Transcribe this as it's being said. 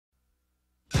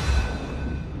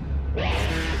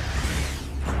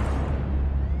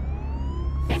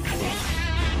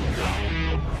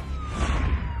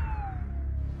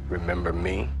Remember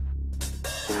me?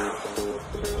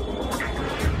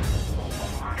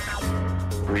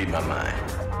 Read my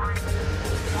mind.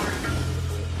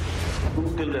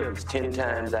 Who delivers 10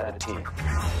 times out of 10?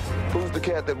 Who's the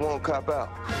cat that won't cop out?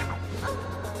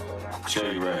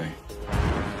 Shay Ray.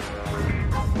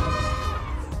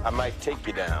 I might take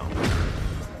you down,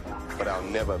 but I'll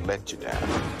never let you down.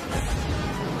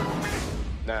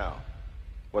 Now,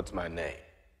 what's my name?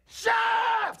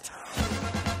 Shaft!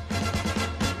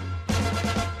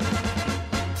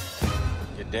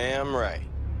 You're damn right.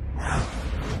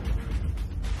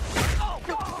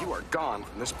 You are gone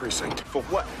from this precinct. For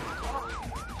what?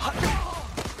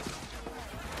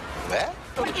 That?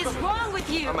 What is wrong with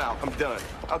you? I'm out. I'm done.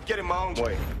 I'll get it my own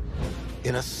way.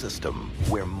 In a system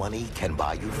where money can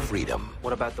buy you freedom.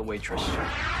 What about the waitress?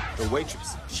 The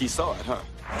waitress, she saw it, huh?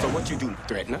 So what you do,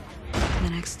 threaten her? The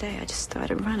next day, I just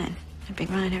started running. I've been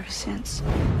running ever since.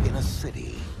 In a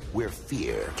city where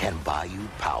fear can buy you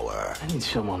power. I need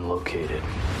someone located.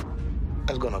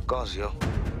 That's gonna cost you.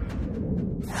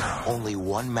 Only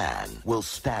one man will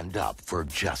stand up for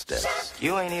justice.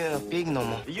 You ain't even a pig no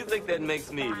more. Do you think that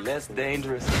makes me less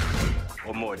dangerous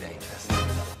or more dangerous?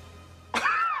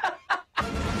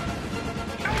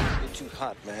 You're too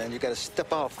hot, man. You gotta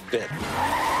step off a bit.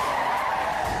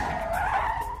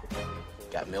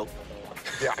 Got milk?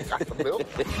 Yeah, I got the milk.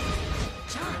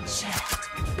 John Shaft.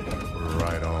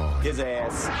 Right on. His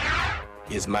ass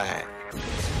is mine.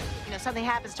 You know, something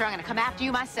happens to her, I'm gonna come after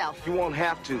you myself. You won't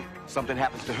have to. Something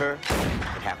happens to her,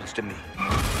 it happens to me.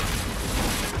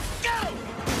 Go!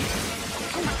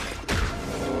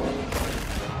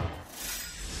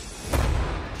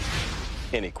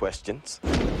 Any questions?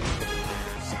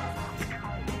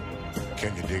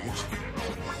 Can you dig it?